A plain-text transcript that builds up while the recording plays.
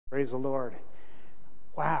Praise the Lord.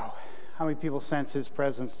 Wow. How many people sense his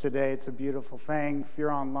presence today? It's a beautiful thing. If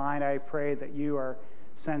you're online, I pray that you are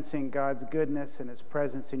sensing God's goodness and his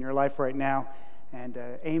presence in your life right now. And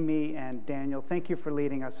Amy and Daniel, thank you for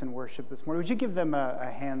leading us in worship this morning. Would you give them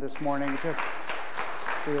a hand this morning? Just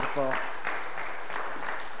beautiful.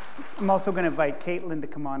 I'm also going to invite Caitlin to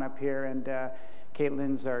come on up here. And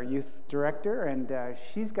Caitlin's our youth director, and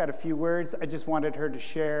she's got a few words. I just wanted her to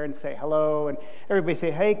share and say hello. And everybody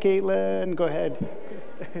say, hey, Caitlin, go ahead.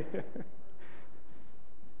 Hello,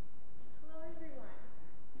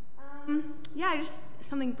 everyone. Just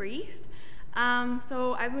something brief.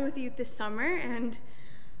 So I've been with the youth this summer, and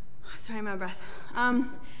sorry, I'm out of breath.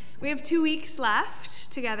 We have 2 weeks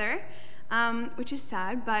left together, which is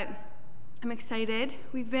sad, but I'm excited.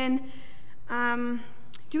 We've been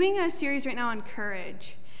doing a series right now on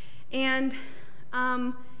courage, and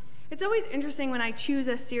it's always interesting when I choose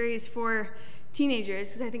a series for teenagers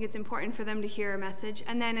because I think it's important for them to hear a message,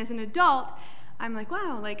 and then as an adult I'm like,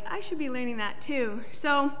 wow, like I should be learning that too.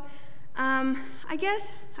 So I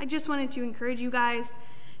guess I just wanted to encourage you guys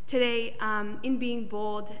today in being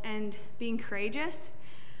bold and being courageous.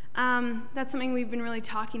 That's something we've been really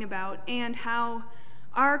talking about, and how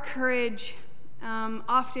our courage,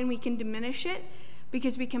 often we can diminish it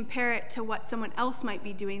because we compare it to what someone else might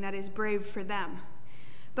be doing that is brave for them.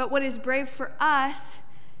 But what is brave for us,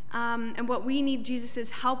 and what we need Jesus'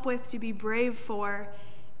 help with to be brave for,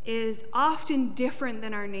 is often different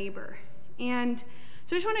than our neighbor. And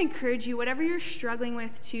so I just want to encourage you, whatever you're struggling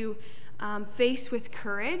with, to face with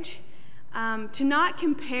courage, to not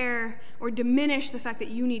compare or diminish the fact that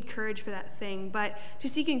you need courage for that thing, but to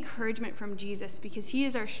seek encouragement from Jesus, because he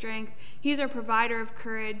is our strength. He is our provider of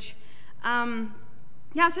courage.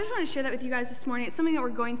 So I just want to share that with you guys this morning. It's something that we're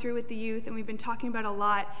going through with the youth, and we've been talking about a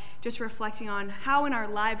lot, just reflecting on how in our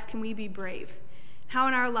lives can we be brave? How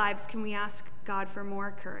in our lives can we ask God for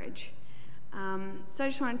more courage? So I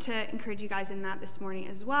just wanted to encourage you guys in that this morning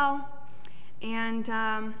as well. And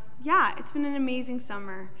it's been an amazing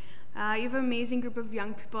summer. You have an amazing group of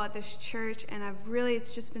young people at this church, and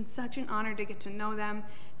it's just been such an honor to get to know them,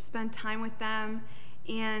 to spend time with them,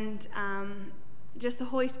 and just the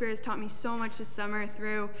Holy Spirit has taught me so much this summer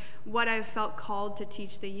through what I've felt called to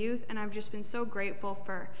teach the youth, and I've just been so grateful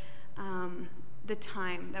for the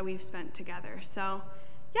time that we've spent together. So,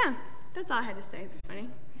 that's all I had to say this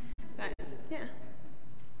morning. But,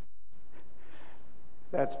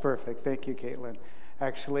 That's perfect. Thank you, Caitlin.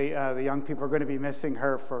 Actually, the young people are going to be missing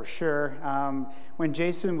her for sure. When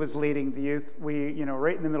Jason was leading the youth, we,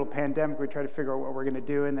 right in the middle of the pandemic, we tried to figure out what we're going to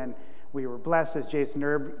do, and then we were blessed as Jason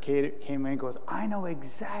Erb came in and goes, I know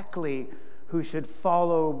exactly who should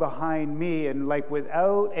follow behind me. And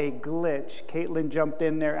without a glitch, Caitlin jumped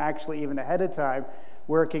in there actually even ahead of time,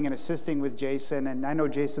 working and assisting with Jason. And I know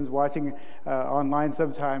Jason's watching online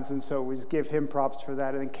sometimes, and so we just give him props for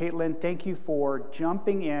that. And then Caitlin, thank you for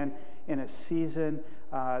jumping in a season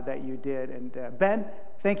that you did. And Ben,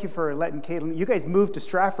 thank you for letting Caitlin. You guys moved to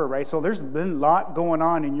Stratford, right? So there's been a lot going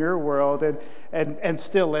on in your world, and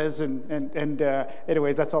still is. And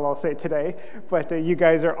anyways, that's all I'll say today. But you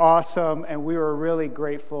guys are awesome, and we were really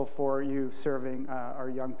grateful for you serving our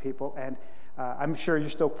young people. And I'm sure you're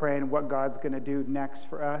still praying what God's going to do next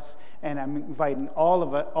for us. And I'm inviting all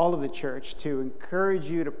of the church to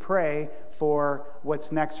encourage you to pray for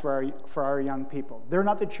what's next for our young people. They're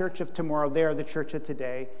not the church of tomorrow. They are the church of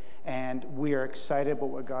today. And we are excited about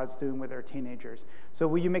what God's doing with our teenagers. So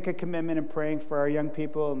will you make a commitment in praying for our young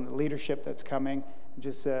people and the leadership that's coming?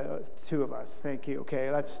 Just two of us. Thank you. Okay,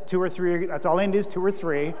 that's 2 or 3. That's all I need is 2 or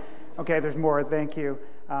 3. Okay, there's more. Thank you.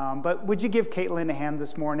 But would you give Caitlin a hand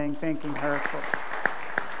this morning, thanking her for...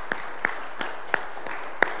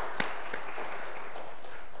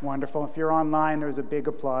 Wonderful. If you're online, there's a big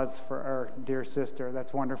applause for our dear sister.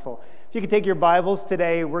 That's wonderful. If you could take your Bibles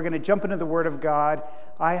today, we're going to jump into the Word of God.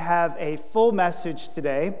 I have a full message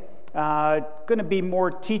today. Going to be more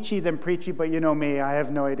teachy than preachy, but you know me, I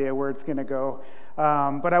have no idea where it's going to go.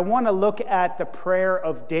 But I want to look at the prayer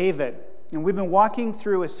of David. And we've been walking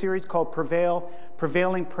through a series called Prevail,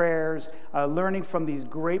 Prevailing Prayers, learning from these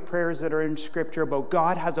great prayers that are in Scripture about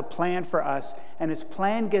God has a plan for us, and his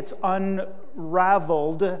plan gets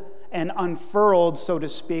unraveled and unfurled, so to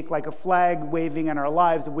speak, like a flag waving in our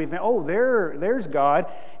lives. There's God,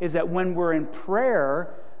 is that when we're in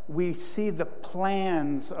prayer, we see the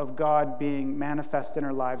plans of God being manifest in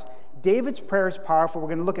our lives. David's prayer is powerful. We're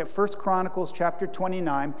going to look at 1 Chronicles chapter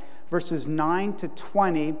 29, verses 9 to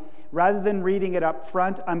 20. Rather than reading it up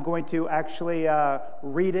front, I'm going to actually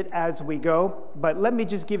read it as we go. But let me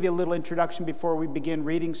just give you a little introduction before we begin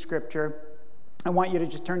reading Scripture. I want you to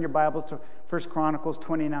just turn your Bibles to 1 Chronicles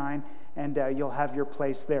 29, and you'll have your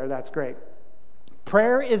place there. That's great.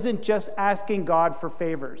 Prayer isn't just asking God for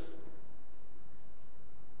favors.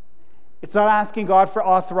 It's not asking God for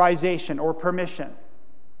authorization or permission.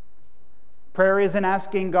 Prayer isn't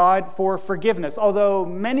asking God for forgiveness, although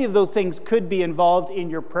many of those things could be involved in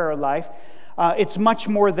your prayer life. It's much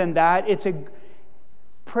more than that.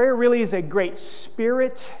 Prayer really is a great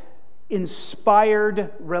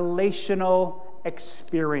Spirit-inspired relational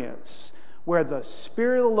experience where the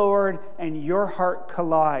Spirit of the Lord and your heart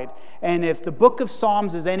collide. And if the book of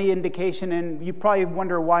Psalms is any indication, and you probably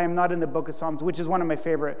wonder why I'm not in the book of Psalms, which is one of my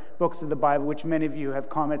favorite books of the Bible, which many of you have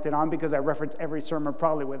commented on because I reference every sermon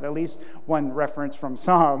probably with at least one reference from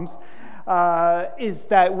Psalms, is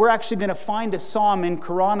that we're actually going to find a psalm in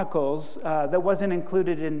Chronicles that wasn't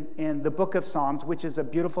included in the book of Psalms, which is a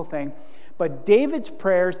beautiful thing. But David's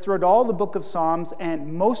prayers throughout all the book of Psalms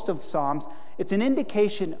and most of Psalms, it's an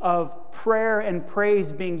indication of prayer and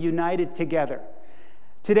praise being united together.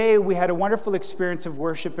 Today we had a wonderful experience of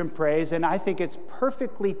worship and praise, and I think it's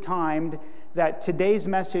perfectly timed that today's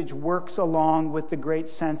message works along with the great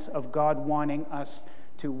sense of God wanting us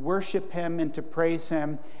to worship Him and to praise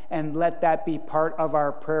Him, and let that be part of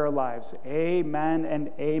our prayer lives. Amen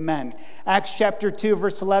and amen. Acts chapter 2,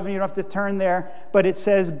 verse 11, you don't have to turn there, but it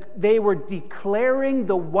says, they were declaring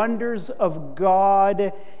the wonders of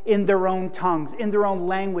God in their own tongues, in their own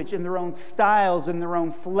language, in their own styles, in their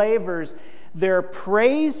own flavors. Their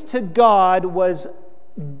praise to God was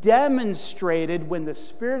demonstrated when the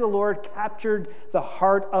Spirit of the Lord captured the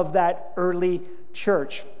heart of that early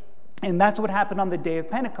church. And that's what happened on the day of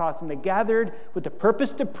Pentecost. And they gathered with the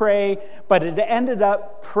purpose to pray, but it ended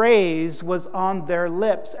up praise was on their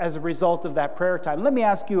lips as a result of that prayer time. Let me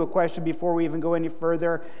ask you a question before we even go any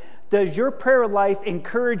further. Does your prayer life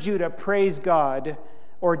encourage you to praise God,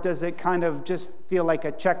 or does it kind of just feel like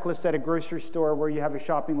a checklist at a grocery store where you have a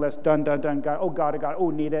shopping list, done, God, oh God, oh,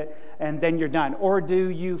 need it, and then you're done? Or do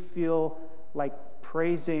you feel like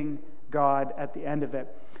praising God at the end of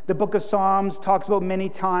it? The book of Psalms talks about many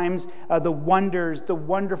times the wonders, the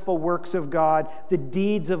wonderful works of God, the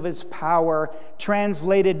deeds of His power,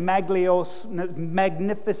 translated maglios,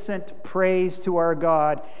 magnificent praise to our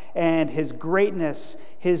God, and His greatness,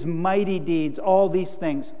 His mighty deeds, all these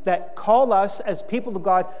things that call us as people of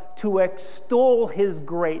God to extol His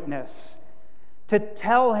greatness, to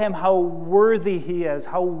tell Him how worthy He is,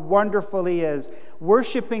 how wonderful He is,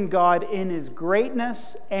 worshiping God in His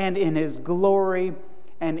greatness and in His glory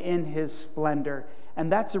and in His splendor.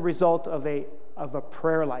 And that's a result of a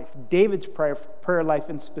prayer life. David's prayer life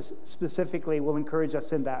and specifically will encourage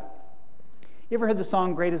us in that. You ever heard the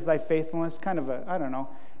song, Great is Thy Faithfulness? Kind of I don't know,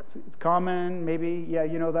 it's common, maybe, yeah,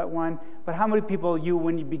 you know that one. But how many people,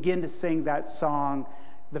 when you begin to sing that song,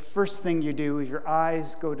 the first thing you do is your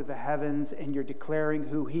eyes go to the heavens and you're declaring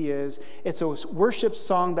who He is. It's a worship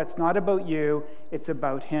song that's not about you, it's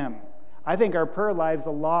about Him. I think our prayer lives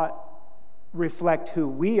a lot reflect who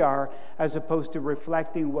we are as opposed to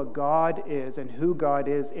reflecting what God is and who God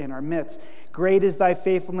is in our midst. Great is Thy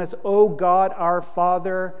faithfulness, O God our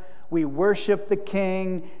Father. We worship the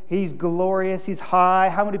King. He's glorious. He's high.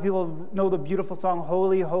 How many people know the beautiful song,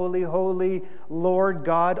 Holy, Holy, Holy, Lord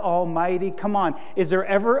God Almighty? Come on. Is there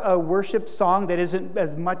ever a worship song that isn't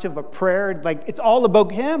as much of a prayer? Like, it's all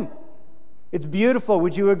about Him. It's beautiful.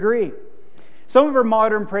 Would you agree? Some of our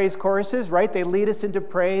modern praise choruses, right? They lead us into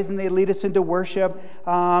praise and they lead us into worship.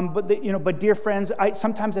 But dear friends,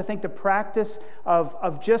 sometimes I think the practice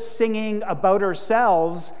of just singing about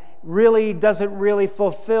ourselves really doesn't really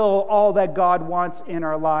fulfill all that God wants in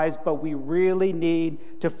our lives, but we really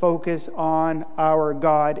need to focus on our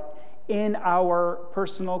God in our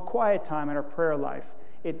personal quiet time in our prayer life.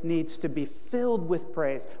 It needs to be filled with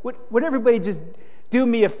praise. Would everybody just do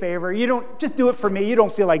me a favor? You don't just do it for me. You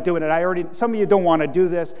don't feel like doing it. Some of you don't want to do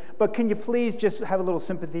this, but can you please just have a little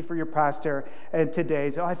sympathy for your pastor and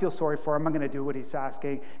today? So I feel sorry for him. I'm going to do what he's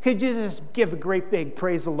asking. Could you just give a great big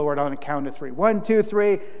praise the Lord on a count of 3? 1, 2,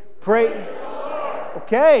 3. Praise the Lord.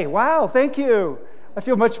 Okay. Wow. Thank you. I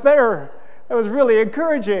feel much better. That was really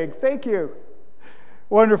encouraging. Thank you.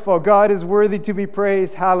 Wonderful. God is worthy to be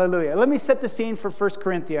praised. Hallelujah. Let me set the scene for 1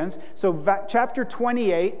 Corinthians. So chapter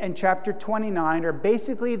 28 and chapter 29 are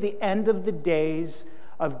basically the end of the days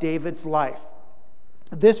of David's life.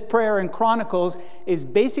 This prayer in Chronicles is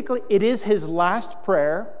basically, it is his last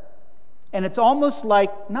prayer. And it's almost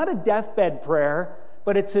like, not a deathbed prayer,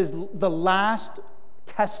 but it's the last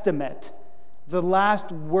testament, the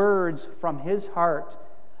last words from his heart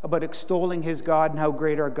about extolling his God and how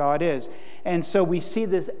great our God is. And so we see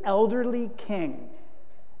this elderly king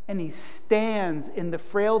And he stands in the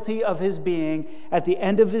frailty of his being at the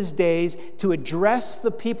end of his days to address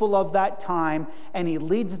the people of that time, and he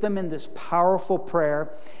leads them in this powerful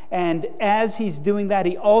prayer. And as he's doing that,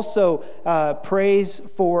 he also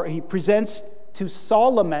he presents to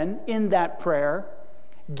Solomon in that prayer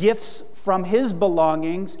gifts from his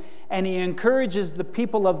belongings, and he encourages the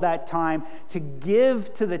people of that time to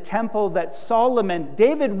give to the temple that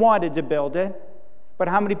David wanted to build it. But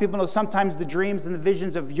how many people know sometimes the dreams and the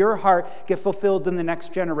visions of your heart get fulfilled in the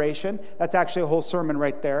next generation? That's actually a whole sermon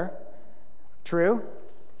right there. True?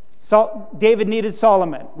 David needed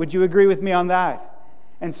Solomon. Would you agree with me on that?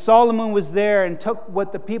 And Solomon was there and took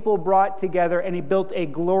what the people brought together, and he built a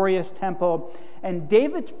glorious temple. And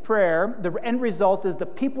David's prayer, the end result is the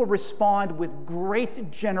people respond with great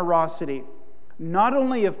generosity, not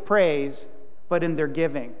only of praise, but in their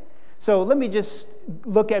giving. So let me just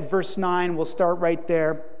look at verse 9. We'll start right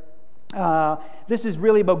there. This is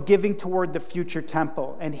really about giving toward the future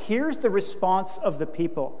temple. And here's the response of the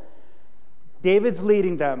people. David's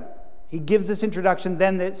leading them. He gives this introduction.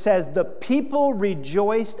 Then it says, the people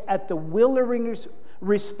rejoiced at the willing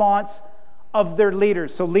response of their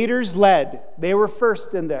leaders. So leaders led. They were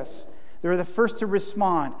first in this. They were the first to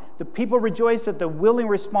respond. The people rejoiced at the willing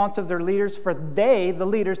response of their leaders, for they, the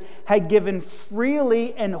leaders, had given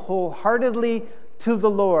freely and wholeheartedly to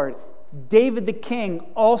the Lord. David the king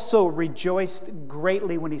also rejoiced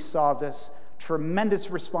greatly when he saw this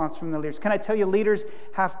tremendous response from the leaders. Can I tell you, leaders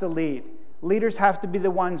have to lead. Leaders have to be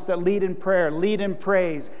the ones that lead in prayer, lead in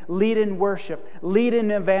praise, lead in worship, lead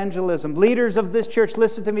in evangelism. Leaders of this church,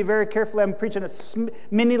 listen to me very carefully. I'm preaching a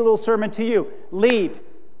mini little sermon to you. Lead.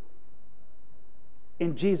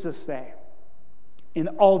 In Jesus' name, in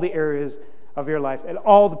all the areas of your life. And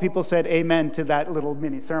all the people said amen to that little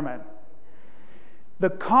mini sermon. The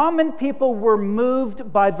common people were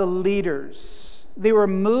moved by the leaders. They were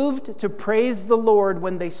moved to praise the Lord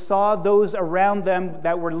when they saw those around them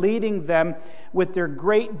that were leading them with their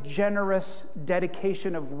great, generous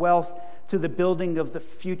dedication of wealth to the building of the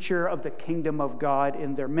future of the kingdom of God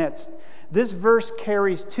in their midst. This verse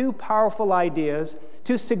carries two powerful ideas,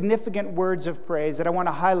 two significant words of praise that I want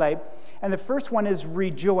to highlight. And the first one is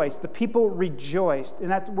rejoice. The people rejoiced. And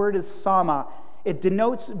that word is sama. It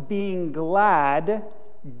denotes being glad,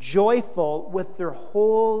 joyful with their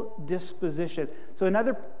whole disposition. So in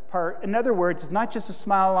other words, it's not just a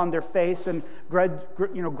smile on their face and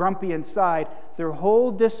grumpy inside. Their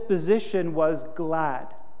whole disposition was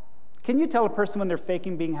glad. Can you tell a person when they're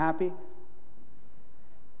faking being happy?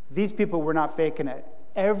 These people were not faking it.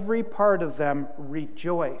 Every part of them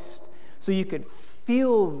rejoiced. So you could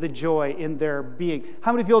feel the joy in their being.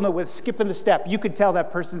 How many people know with skipping the step, you could tell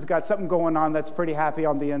that person's got something going on that's pretty happy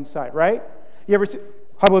on the inside, right? You ever see,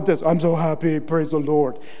 how about this? I'm so happy, praise the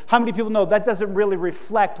Lord. How many people know that doesn't really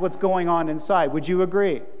reflect what's going on inside? Would you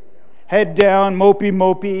agree? Head down,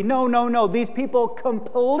 mopey. No. These people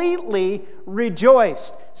completely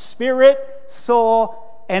rejoiced. Spirit,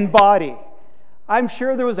 soul, and body. I'm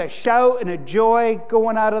sure there was a shout and a joy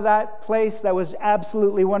going out of that place that was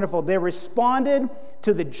absolutely wonderful. They responded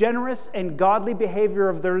to the generous and godly behavior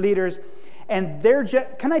of their leaders. And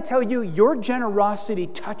can I tell you, your generosity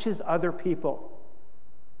touches other people.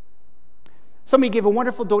 Somebody gave a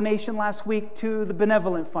wonderful donation last week to the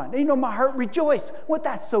Benevolent Fund. And my heart rejoiced.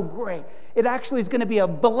 That's so great. It actually is going to be a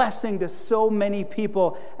blessing to so many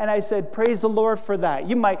people. And I said, praise the Lord for that.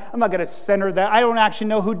 I'm not going to center that. I don't actually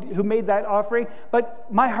know who made that offering, but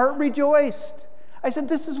my heart rejoiced. I said,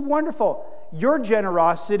 this is wonderful. Your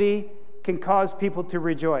generosity can cause people to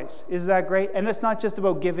rejoice. Is that great? And it's not just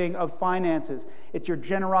about giving of finances. It's your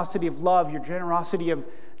generosity of love, your generosity of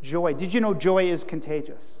joy. Did you know joy is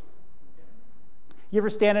contagious? You ever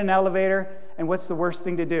stand in an elevator, and what's the worst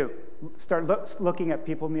thing to do? Start looking at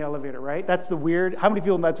people in the elevator, right? That's the weird. How many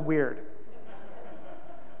people know that's weird?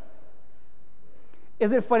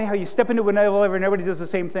 Isn't it funny how you step into an elevator and everybody does the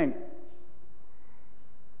same thing?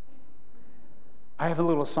 I have a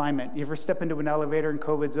little assignment. You ever step into an elevator and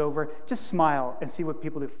COVID's over? Just smile and see what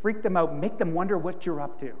people do. Freak them out. Make them wonder what you're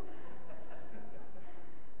up to.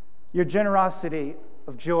 Your generosity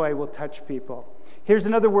of joy will touch people. Here's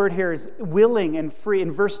another word here is willing and free.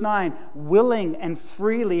 In verse 9, willing and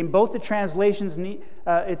freely. In both the translations,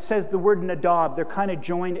 it says the word nadab. They're kind of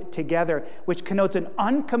joined together, which connotes an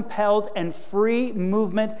uncompelled and free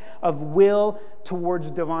movement of will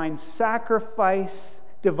towards divine sacrifice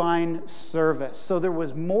divine service. So there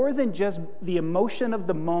was more than just the emotion of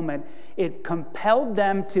the moment. It compelled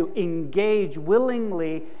them to engage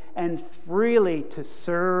willingly and freely to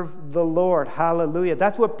serve the Lord. Hallelujah.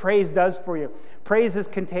 That's what praise does for you. Praise is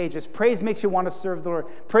contagious. Praise makes you want to serve the Lord.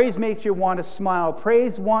 Praise makes you want to smile.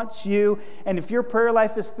 Praise wants you, and if your prayer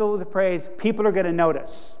life is filled with praise, people are going to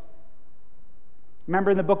notice.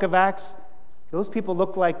 Remember in the book of Acts, those people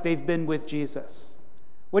look like they've been with Jesus.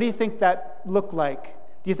 What do you think that looked like?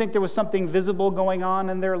 Do you think there was something visible going on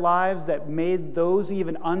in their lives that made those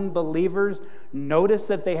even unbelievers notice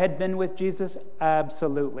that they had been with Jesus?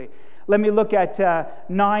 Absolutely. Let me look at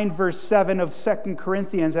 9 verse 7 of 2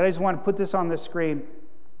 Corinthians, and I just want to put this on the screen.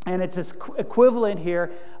 And it's this equivalent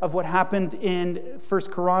here of what happened in 1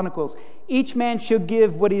 Chronicles. Each man should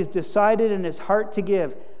give what he's decided in his heart to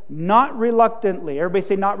give, not reluctantly. Everybody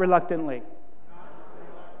say, not reluctantly.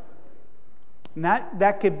 And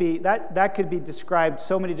that could be described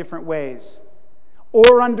so many different ways.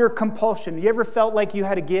 Or under compulsion. You ever felt like you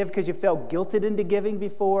had to give because you felt guilted into giving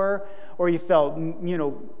before? Or you felt, I'm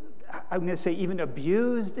going to say even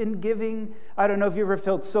abused in giving? I don't know if you ever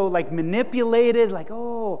felt so like manipulated, like,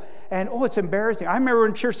 it's embarrassing. I remember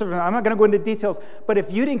in church, I'm not going to go into details, but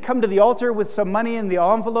if you didn't come to the altar with some money in the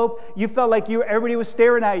envelope, you felt like everybody was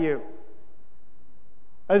staring at you.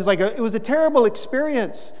 It was a terrible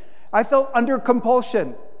experience. I felt under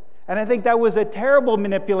compulsion. And I think that was a terrible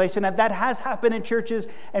manipulation. And that has happened in churches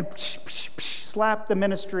and slap the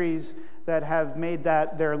ministries that have made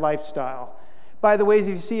that their lifestyle. By the way, if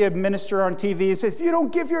you see a minister on TV and says, if you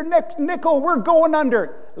don't give your next nickel, we're going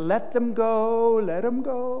under. Let them go. Let them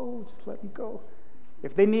go. Just let them go.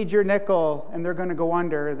 If they need your nickel and they're going to go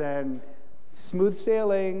under, then smooth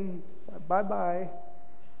sailing. Bye-bye.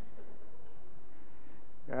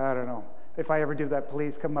 I don't know. If I ever do that,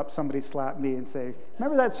 please come up, somebody slap me and say,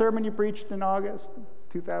 remember that sermon you preached in August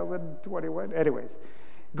 2021? Anyways,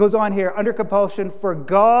 it goes on here, under compulsion, for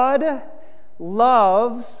God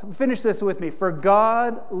loves, finish this with me, for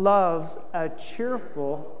God loves a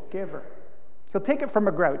cheerful giver. He'll take it from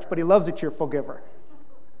a grouch, but he loves a cheerful giver.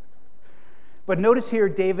 But notice here,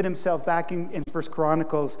 David himself, back in 1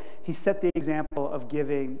 Chronicles, he set the example of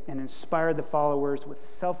giving and inspired the followers with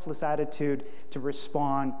selfless attitude to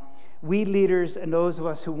respond. We leaders and those of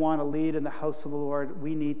us who want to lead in the house of the Lord,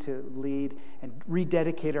 we need to lead and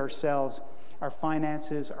rededicate ourselves, our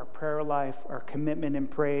finances, our prayer life, our commitment and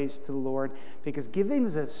praise to the Lord, because giving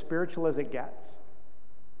is as spiritual as it gets.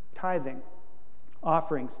 Tithing,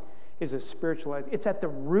 offerings is as spiritual as it's at the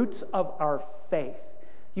roots of our faith.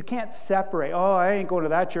 You can't separate, I ain't going to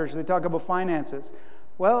that church. They talk about finances.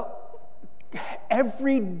 Well,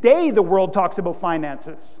 every day the world talks about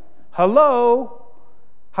finances. Hello?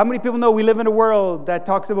 How many people know we live in a world that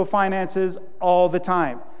talks about finances all the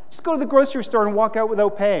time? Just go to the grocery store and walk out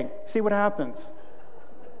without paying. See what happens.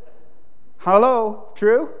 Hello?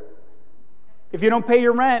 True? If you don't pay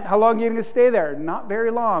your rent, how long are you going to stay there? Not very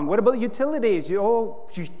long. What about utilities? You're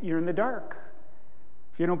in the dark.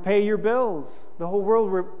 If you don't pay your bills, the whole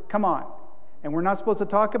world, come on. And we're not supposed to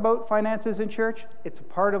talk about finances in church? It's a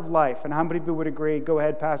part of life. And how many people would agree? Go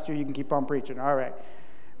ahead, Pastor, you can keep on preaching. All right.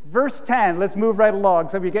 Verse 10, let's move right along.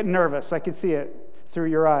 Some of you getting nervous. I can see it through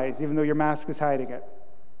your eyes, even though your mask is hiding it.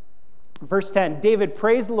 Verse 10, David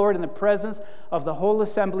praised the Lord in the presence of the whole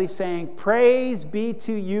assembly, saying, Praise be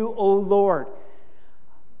to you, O Lord,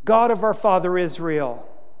 God of our father Israel.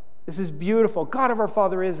 This is beautiful. God of our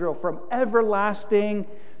father Israel, from everlasting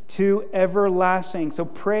to everlasting. So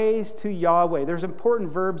praise to Yahweh. There's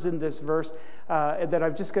important verbs in this verse that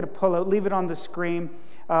I'm just going to pull out. Leave it on the screen.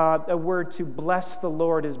 A word to bless the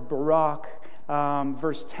Lord is barak,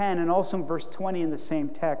 verse 10, and also in verse 20 in the same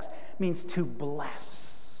text, means to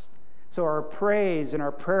bless. So our praise and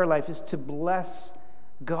our prayer life is to bless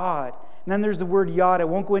God. And then there's the word yada. I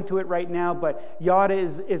won't go into it right now, but yada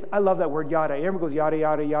is I love that word yada. Everyone goes yada,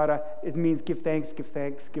 yada, yada. It means give thanks, give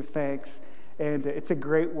thanks, give thanks. And it's a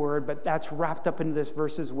great word, but that's wrapped up into this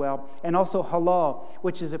verse as well. And also halal,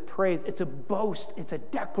 which is a praise. It's a boast. It's a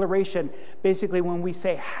declaration. Basically, when we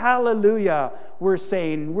say hallelujah, we're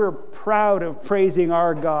saying we're proud of praising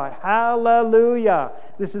our God. Hallelujah.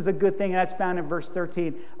 This is a good thing, and that's found in verse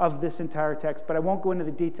 13 of this entire text. But I won't go into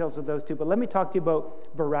the details of those two. But let me talk to you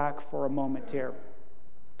about barak for a moment here.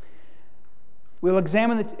 We'll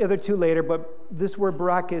examine the other two later, but this word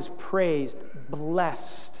barak is praised,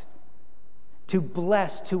 blessed. To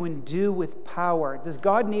bless, to endue with power. Does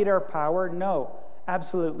God need our power? No,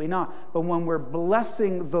 absolutely not. But when we're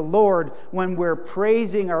blessing the Lord, when we're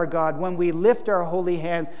praising our God, when we lift our holy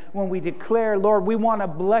hands, when we declare, Lord, we want to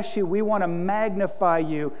bless you, we want to magnify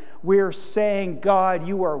you, we're saying, God,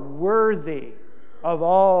 you are worthy of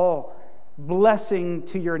all blessing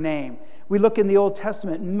to your name. We look in the Old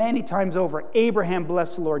Testament many times over. Abraham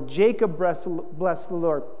blessed the Lord. Jacob blessed the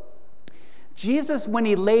Lord. Jesus, when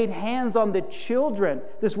he laid hands on the children,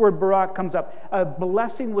 this word barak comes up. A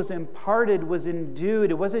blessing was imparted, was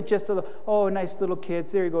endued. It wasn't just, nice little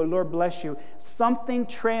kids. There you go. Lord bless you. Something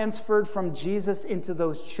transferred from Jesus into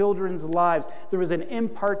those children's lives. There was an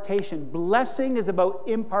impartation. Blessing is about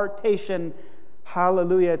impartation.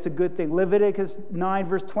 Hallelujah. It's a good thing. Leviticus 9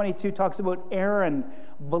 verse 22 talks about Aaron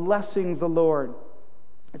blessing the Lord.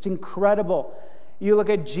 It's incredible. You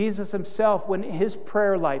look at Jesus himself, when his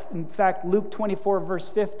prayer life, in fact, Luke 24, verse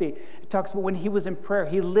 50, it talks about when he was in prayer,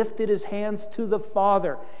 he lifted his hands to the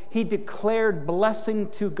Father. He declared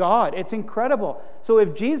blessing to God. It's incredible. So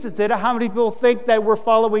if Jesus did it, how many people think that we're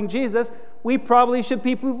following Jesus? We probably should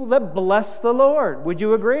be people that bless the Lord. Would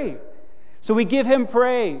you agree? So we give him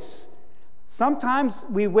praise. Sometimes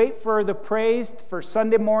we wait for the praise for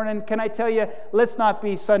Sunday morning. Can I tell you, let's not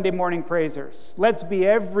be Sunday morning praisers. Let's be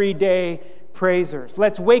everyday praisers.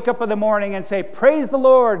 Let's wake up in the morning and say, praise the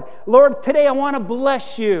Lord. Lord, today I want to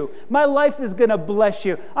bless you. My life is going to bless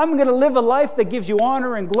you. I'm going to live a life that gives you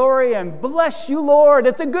honor and glory and bless you, Lord.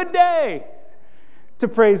 It's a good day to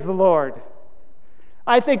praise the Lord.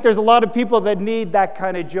 I think there's a lot of people that need that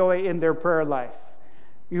kind of joy in their prayer life.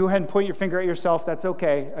 You go ahead and point your finger at yourself. That's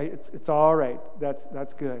okay. It's all right.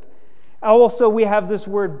 That's good. Also, we have this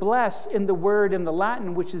word bless in the word in the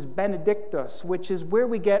Latin, which is benedictus, which is where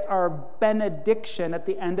we get our benediction at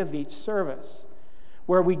the end of each service,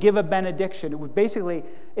 where we give a benediction.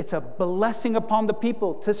 It's a blessing upon the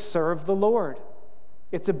people to serve the Lord.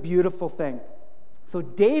 It's a beautiful thing. So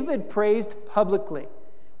David praised publicly.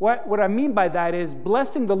 What I mean by that is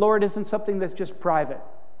blessing the Lord isn't something that's just private.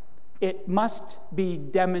 It must be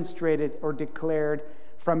demonstrated or declared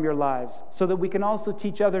from your lives so that we can also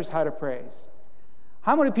teach others how to praise.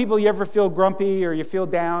 How many people you ever feel grumpy or you feel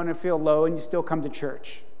down and feel low and you still come to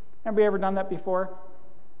church? Anybody ever done that before?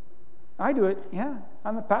 I do it, yeah.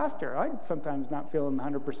 I'm a pastor. I'm sometimes not feeling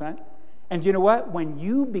 100%. And you know what? When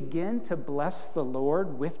you begin to bless the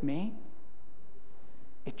Lord with me,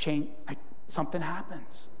 something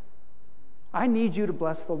happens. I need you to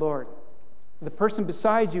bless the Lord. The person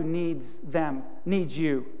beside you needs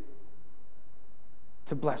you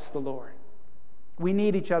to bless the Lord. We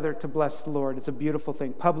need each other to bless the Lord. It's a beautiful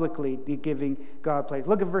thing. Publicly giving God praise.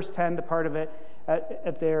 Look at verse 10, the part of it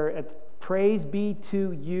praise be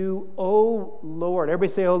to you, O Lord.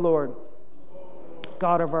 Everybody say, O Lord.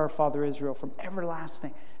 God of our father Israel, from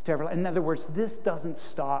everlasting to everlasting. In other words, this doesn't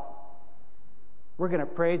stop. We're going to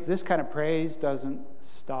praise. This kind of praise doesn't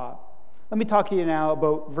stop. Let me talk to you now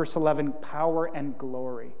about verse 11, power and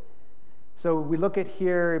glory. So we look at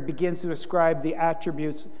here, it begins to describe the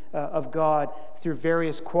attributes of God through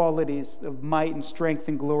various qualities of might and strength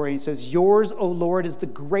and glory. He says, yours, O Lord, is the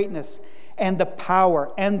greatness and the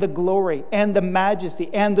power and the glory and the majesty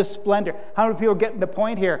and the splendor. How many people are getting the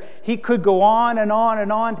point here? He could go on and on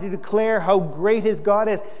and on to declare how great his God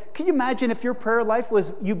is. Can you imagine if your prayer life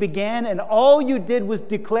was you began and all you did was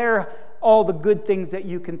declare all the good things that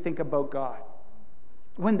you can think about God?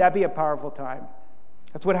 Wouldn't that be a powerful time?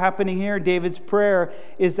 That's what's happening here. David's prayer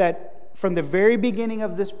is that from the very beginning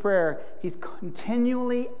of this prayer, he's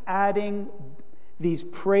continually adding these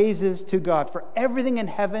praises to God. For everything in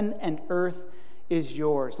heaven and earth is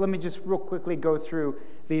yours. Let me just real quickly go through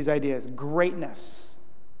these ideas. Greatness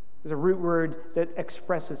is a root word that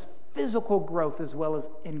expresses physical growth as well as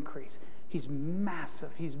increase. He's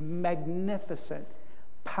massive. He's magnificent.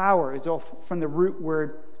 Power is all from the root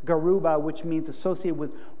word garuba, which means associated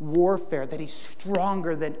with warfare, that he's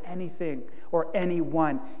stronger than anything or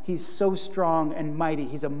anyone. He's so strong and mighty.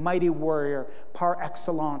 He's a mighty warrior par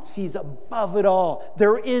excellence. He's above it all.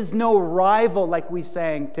 There is no rival, like we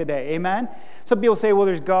sang today. Amen? Some people say, well,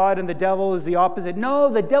 there's God and the devil is the opposite.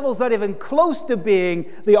 No, the devil's not even close to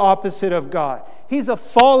being the opposite of God. He's a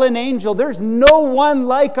fallen angel. There's no one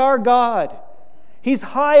like our God. He's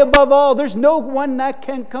high above all. There's no one that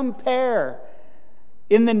can compare.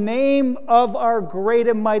 In the name of our great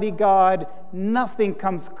and mighty God, nothing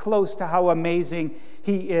comes close to how amazing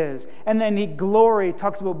he is. And then glory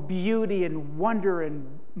talks about beauty and wonder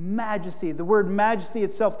and majesty. The word majesty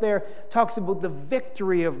itself there talks about the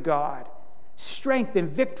victory of God. Strength and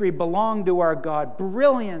victory belong to our God.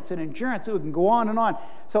 Brilliance and endurance. So we can go on and on.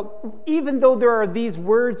 So even though there are these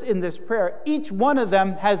words in this prayer, each one of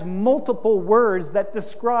them has multiple words that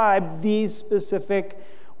describe these specific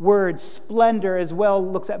words. Splendor as well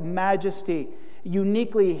looks at majesty.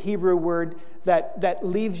 Uniquely a Hebrew word that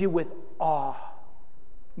leaves you with awe.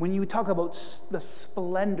 When you talk about the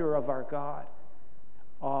splendor of our God,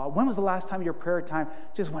 awe. When was the last time your prayer time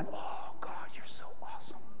just went, oh, God, you're so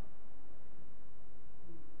awesome?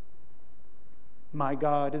 My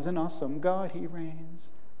God is an awesome God. He reigns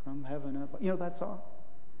from heaven above. You know that song?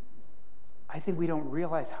 I think we don't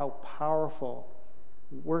realize how powerful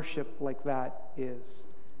worship like that is.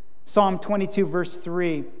 Psalm 22, verse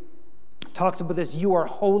 3 talks about this. You are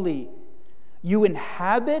holy. You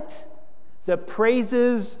inhabit the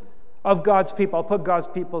praises of God's people. I'll put God's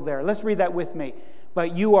people there. Let's read that with me.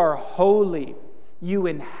 But you are holy. You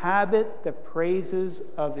inhabit the praises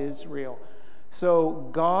of Israel. So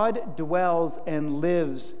God dwells and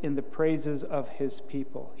lives in the praises of his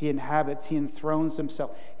people. He inhabits, he enthrones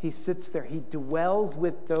himself. He sits there. He dwells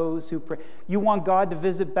with those who pray. You want God to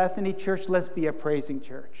visit Bethany Church? Let's be a praising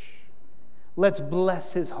church. Let's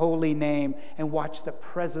bless his holy name and watch the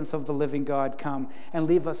presence of the living God come and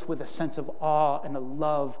leave us with a sense of awe and a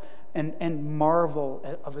love and marvel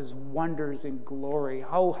of his wonders and glory.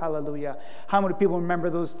 Oh, hallelujah. How many people remember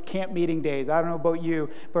those camp meeting days? I don't know about you,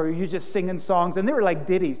 but you're just singing songs, and they were like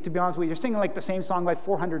ditties, to be honest with you. You're singing like the same song like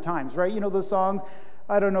 400 times, right? You know those songs?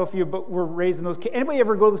 I don't know if you were raised in those. Anybody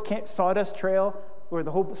ever go to this sawdust trail where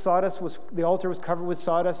the whole the altar was covered with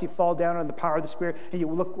sawdust? You fall down on the power of the Spirit, and you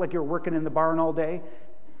look like you're working in the barn all day.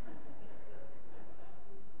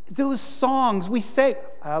 Those songs, we say,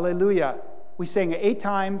 hallelujah. We sang it 8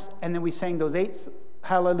 times, and then we sang those 8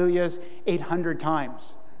 hallelujahs 800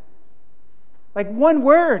 times. Like one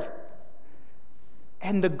word.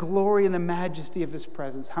 And the glory and the majesty of his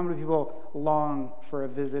presence. How many people long for a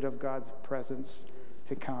visit of God's presence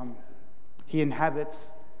to come? He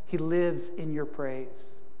inhabits, he lives in your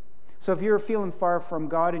praise. So if you're feeling far from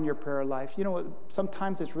God in your prayer life, you know what?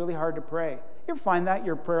 Sometimes it's really hard to pray. You ever find that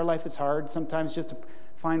your prayer life is hard sometimes just to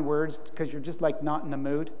find words because you're just like not in the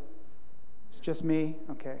mood? It's just me?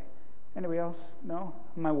 Okay. Anybody else? No?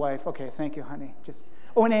 My wife. Okay, thank you, honey.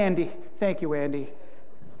 And Andy. Thank you, Andy.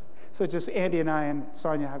 So just Andy and I and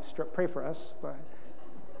Sonia have pray for us, but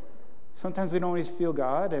sometimes we don't always feel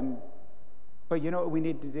God, but you know what we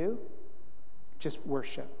need to do? Just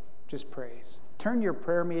worship. Just praise. Turn your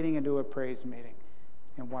prayer meeting into a praise meeting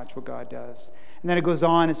and watch what God does. And then it goes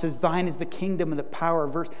on, it says, thine is the kingdom and the power.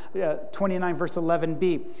 Verse 29, verse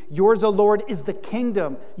 11b. Yours, O Lord, is the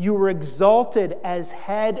kingdom. You were exalted as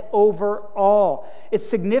head over all. It's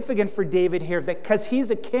significant for David here that because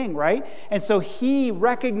he's a king, right? And so he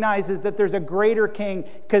recognizes that there's a greater king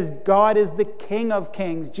because God is the King of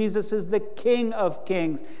kings. Jesus is the King of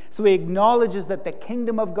kings. So he acknowledges that the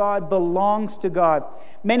kingdom of God belongs to God.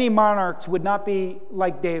 Many monarchs would not be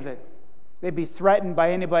like David. They'd be threatened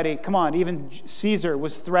by anybody. Come on, even Caesar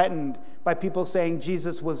was threatened by people saying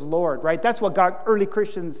Jesus was Lord, right? That's what got early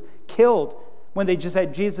Christians killed when they just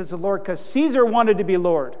said Jesus is Lord, because Caesar wanted to be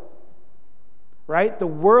Lord, right? The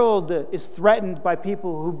world is threatened by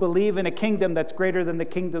people who believe in a kingdom that's greater than the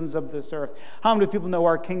kingdoms of this earth. How many people know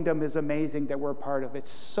our kingdom is amazing that we're a part of? It's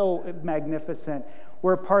so magnificent.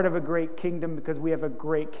 We're a part of a great kingdom because we have a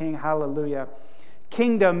great king. Hallelujah.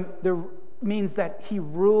 Kingdom, means that he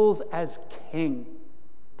rules as king,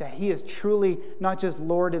 that he is truly not just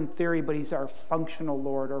Lord in theory, but he's our functional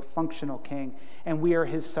Lord or functional king, and we are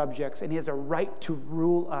his subjects, and he has a right to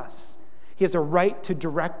rule us. He has a right to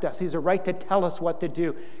direct us. He has a right to tell us what to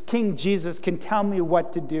do. King Jesus can tell me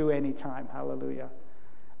what to do anytime. Hallelujah.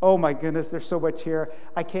 Oh my goodness, there's so much here.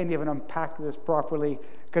 I can't even unpack this properly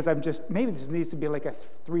because maybe this needs to be like a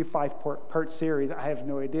 3-5 part series. I have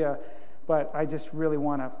no idea, but I just really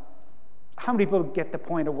want to. How many people get the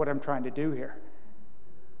point of what I'm trying to do here?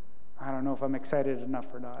 I don't know if I'm excited enough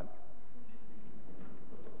or not.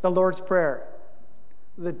 The Lord's Prayer.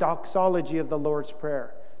 The doxology of the Lord's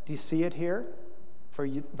Prayer. Do you see it here? For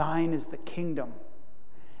thine is the kingdom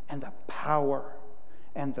and the power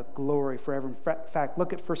and the glory forever. In fact,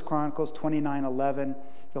 look at 1 Chronicles 29:11,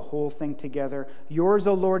 the whole thing together. Yours,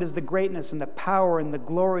 O Lord, is the greatness and the power and the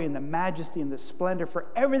glory and the majesty and the splendor, for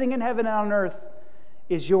everything in heaven and on earth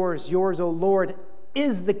is yours. Yours, O Lord,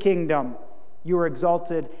 is the kingdom. You are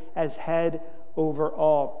exalted as head over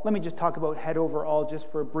all. Let me just talk about head over all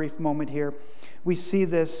just for a brief moment here. We see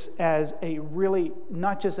this as a really,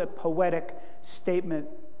 not just a poetic statement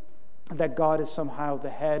that God is somehow the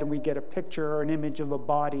head, and we get a picture or an image of a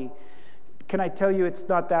body. Can I tell you it's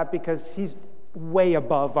not that, because he's way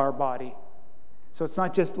above our body. So it's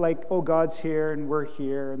not just like, oh, God's here and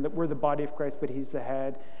that we're the body of Christ, but he's the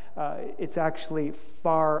head. It's actually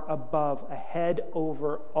far above, a head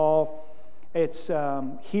over all. It's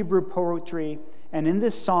Hebrew poetry. And in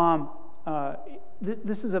this psalm,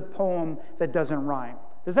 this is a poem that doesn't rhyme.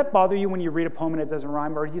 Does that bother you when you read a poem and it doesn't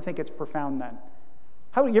rhyme, or do you think it's profound then?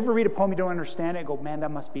 How do you ever read a poem you don't understand it and go, man,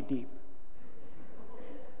 that must be deep?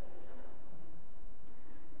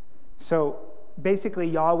 So basically,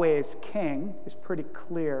 Yahweh is king, is pretty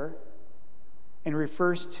clear, and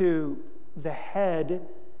refers to the head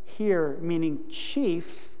here, meaning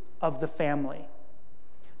chief of the family.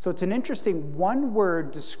 So it's an interesting, one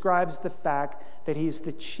word describes the fact that he's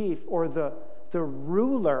the chief or the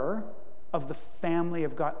ruler of the family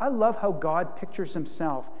of God. I love how God pictures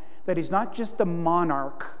himself, that he's not just a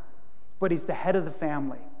monarch, but he's the head of the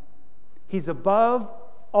family. He's above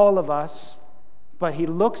all of us, but he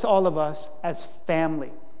looks all of us as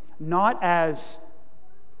family, not as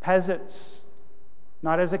peasants,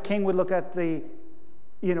 not as a king would look at the,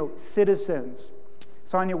 citizens.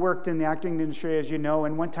 Sonia worked in the acting industry, as you know,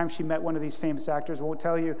 and one time she met one of these famous actors. I won't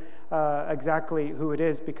tell you exactly who it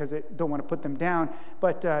is because I don't want to put them down,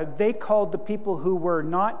 but they called the people who were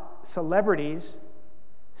not celebrities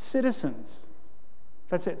citizens.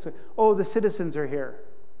 That's it. So, the citizens are here.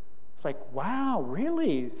 It's like, wow,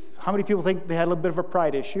 really? How many people think they had a little bit of a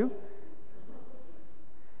pride issue?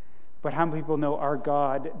 But how many people know our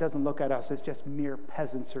God doesn't look at us as just mere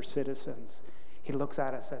peasants or citizens? He looks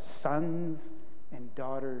at us as sons and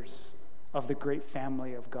daughters of the great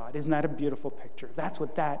family of God. Isn't that a beautiful picture? That's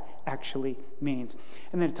what that actually means.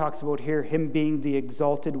 And then it talks about here him being the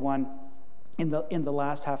exalted one in the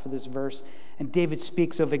last half of this verse. And David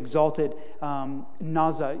speaks of exalted,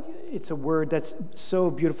 naza. It's a word that's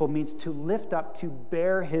so beautiful. It means to lift up, to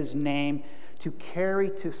bear his name, to carry,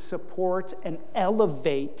 to support, and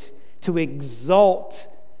elevate, to exalt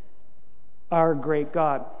our great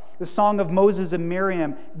God. The Song of Moses and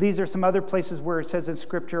Miriam, these are some other places where it says in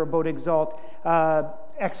Scripture about exalt.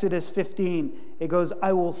 Exodus 15, it goes,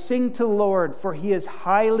 I will sing to the Lord, for he is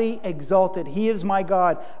highly exalted. He is my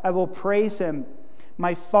God. I will praise him,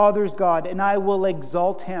 my father's God, and I will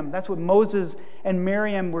exalt him. That's what Moses and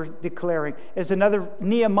Miriam were declaring. There's another,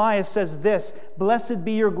 Nehemiah says this, blessed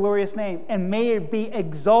be your glorious name, and may it be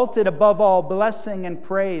exalted above all blessing and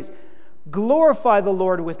praise. Glorify the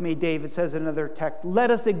Lord with me, David says in another text.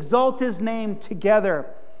 Let us exalt his name together.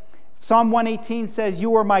 Psalm 118 says,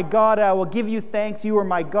 you are my God, I will give you thanks. You are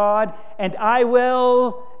my God, and I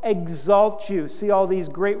will exalt you. See all these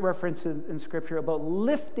great references in Scripture about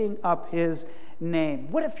lifting up his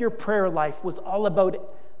name. What if your prayer life was all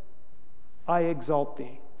about, I exalt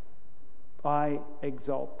thee, I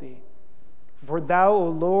exalt thee. For thou, O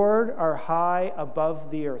Lord, are high above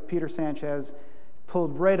the earth. Peter Sanchez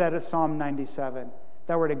pulled right out of Psalm 97.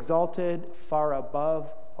 Thou art exalted far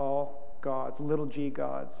above all gods, little g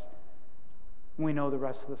gods. We know the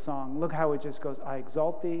rest of the song. Look how it just goes, I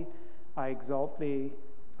exalt thee, I exalt thee,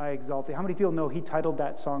 I exalt thee. How many people know he titled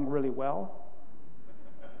that song really well?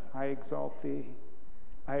 I exalt thee,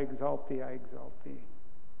 I exalt thee, I exalt thee,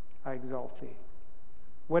 I exalt thee.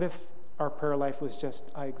 What if our prayer life was just,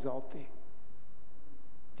 I exalt thee?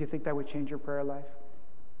 Do you think that would change your prayer life?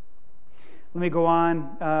 Let me go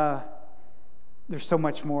on. There's so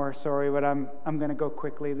much more, sorry, but I'm going to go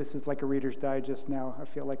quickly. This is like a Reader's Digest now. I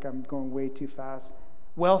feel like I'm going way too fast.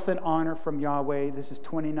 Wealth and honor from Yahweh. This is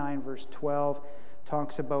 29, verse 12.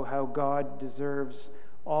 Talks about how God deserves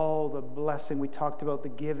all the blessing. We talked about the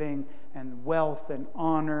giving and wealth and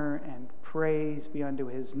honor and praise be unto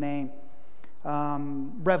his name.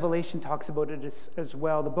 Revelation talks about it as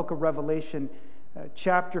well. The book of Revelation,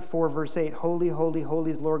 chapter 4, verse 8, Holy, holy,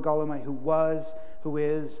 holy is Lord God Almighty, who was, who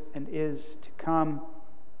is, and is to come.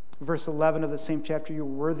 Verse 11 of the same chapter, you are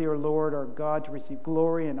worthy, O Lord, our God, to receive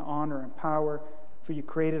glory and honor and power, for you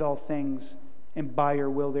created all things, and by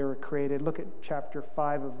your will they were created. Look at chapter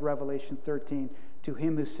 5 of Revelation 13. To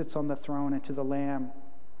him who sits on the throne and to the Lamb.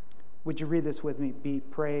 Would you read this with me? Be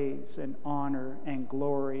praise and honor and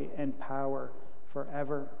glory and power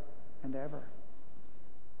forever and ever.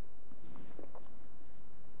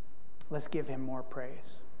 Let's give him more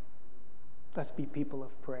praise. Let's be people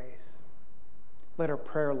of praise. Let our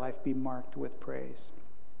prayer life be marked with praise.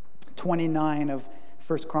 29 of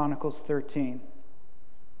 1 Chronicles 13.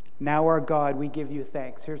 Now our God, we give you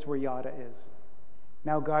thanks. Here's where yada is.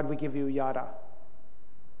 Now God, we give you yada.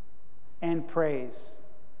 And praise.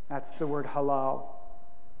 That's the word halal.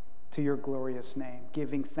 To your glorious name.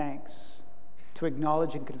 Giving thanks. To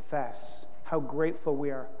acknowledge and confess how grateful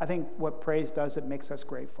we are. I think what praise does, it makes us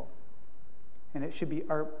grateful. And it should be,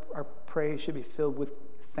 our praise should be filled with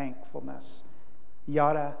thankfulness.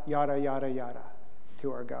 Yada, yada, yada, yada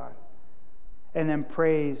to our God. And then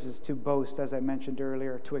praise is to boast, as I mentioned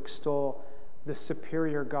earlier, to extol the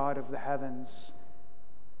superior God of the heavens.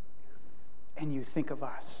 And you think of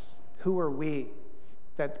us. Who are we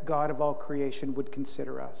that God of all creation would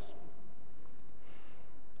consider us?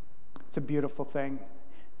 It's a beautiful thing.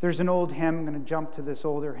 There's an old hymn, I'm going to jump to this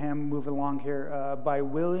older hymn, move along here, by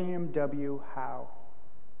William W. Howe.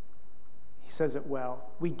 He says it well.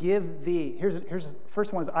 We give thee. Here's the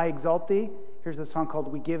first one is I exalt thee. Here's the song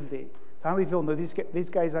called We Give Thee. So how many people know these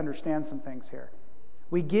guys understand some things here?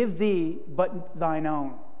 We give thee but thine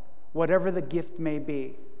own, whatever the gift may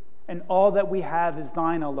be. And all that we have is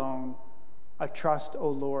thine alone. I trust, O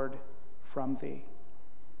Lord, from thee.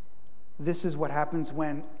 This is what happens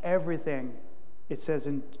when everything, it says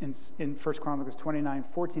in 1 Chronicles 29,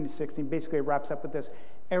 14 to 16, basically it wraps up with this.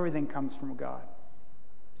 Everything comes from God.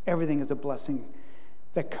 Everything is a blessing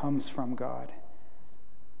that comes from God.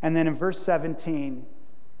 And then in verse 17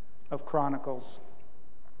 of Chronicles,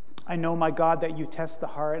 I know, my God, that you test the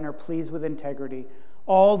heart and are pleased with integrity.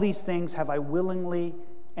 All these things have I willingly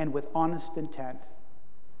and with honest intent.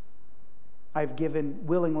 I've given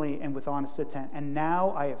willingly and with honest intent. And now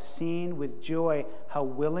I have seen with joy how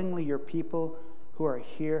willingly your people who are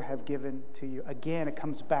here have given to you. Again, it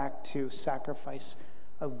comes back to sacrifice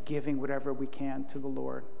of giving whatever we can to the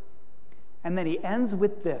Lord. And then he ends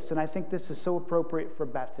with this, and I think this is so appropriate for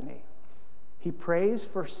Bethany. He prays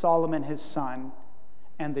for Solomon, his son,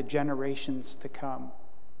 and the generations to come,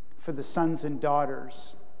 for the sons and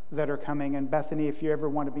daughters that are coming. And Bethany, if you ever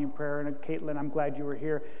want to be in prayer, and Caitlin, I'm glad you were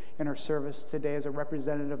here in our service today as a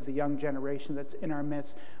representative of the young generation that's in our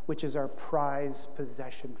midst, which is our prized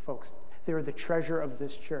possession, folks. They're the treasure of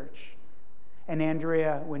this church. And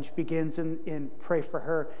Andrea, when she begins in pray for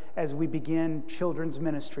her as we begin children's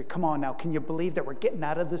ministry. Come on now, can you believe that we're getting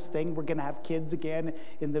out of this thing? We're going to have kids again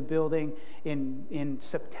in the building in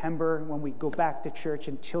September when we go back to church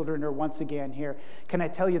and children are once again here. Can I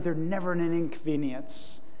tell you, they're never an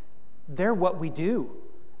inconvenience. They're what we do.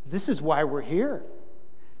 This is why we're here,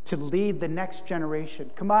 to lead the next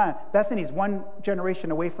generation. Come on, Bethany's one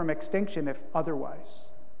generation away from extinction if otherwise.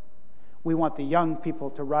 We want the young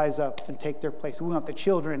people to rise up and take their place. We want the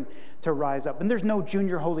children to rise up. And there's no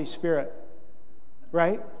junior Holy Spirit,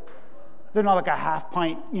 right? They're not like a half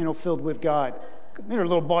pint, filled with God. Their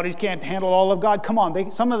little bodies can't handle all of God. Come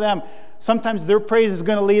on, some of them, sometimes their praise is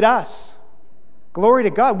going to lead us. Glory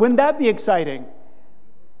to God. Wouldn't that be exciting?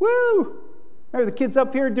 Woo! Maybe the kids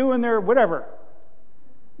up here doing their whatever.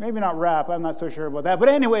 Maybe not rap. I'm not so sure about that. But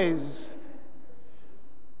anyways,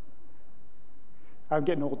 I'm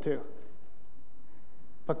getting old too.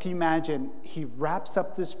 But can you imagine, he wraps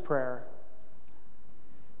up this prayer.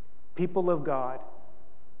 People of God,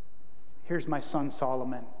 here's my son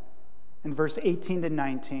Solomon. In verse 18 to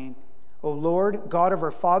 19, O Lord, God of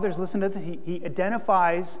our fathers, listen to this. He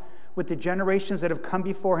identifies with the generations that have come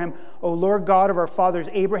before him. O Lord God of our fathers,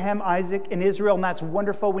 Abraham, Isaac, and Israel. And that's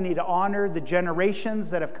wonderful. We need to honor the generations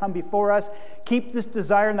that have come before us. Keep this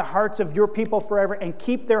desire in the hearts of your people forever and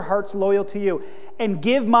keep their hearts loyal to you. And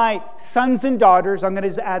give my sons and daughters, I'm going to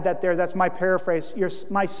just add that there, that's my paraphrase,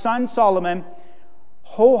 my son Solomon,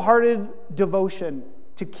 wholehearted devotion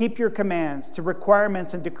to keep your commands, to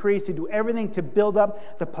requirements and decrees, to do everything to build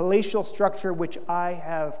up the palatial structure which I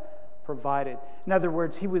have provided. In other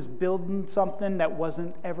words, he was building something that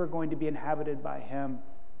wasn't ever going to be inhabited by him.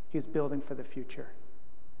 He was building for the future.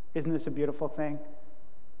 Isn't this a beautiful thing?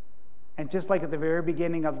 And just like at the very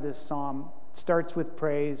beginning of this psalm, it starts with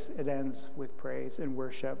praise, it ends with praise and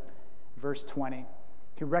worship. Verse 20.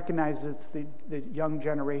 He recognizes it's the young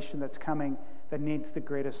generation that's coming that needs the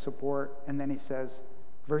greatest support. And then he says,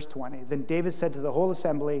 verse 20, then David said to the whole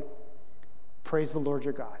assembly, praise the Lord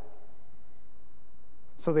your God.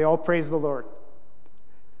 So they all praised the Lord,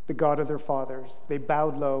 the God of their fathers. They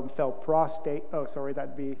bowed low and fell prostrate. Oh, sorry,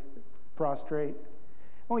 that'd be prostrate.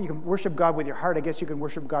 Oh, you can worship God with your heart. I guess you can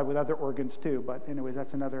worship God with other organs too. But anyways,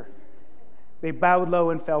 that's another. They bowed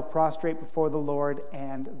low and fell prostrate before the Lord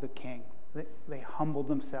and the king. They humbled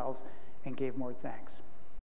themselves and gave more thanks.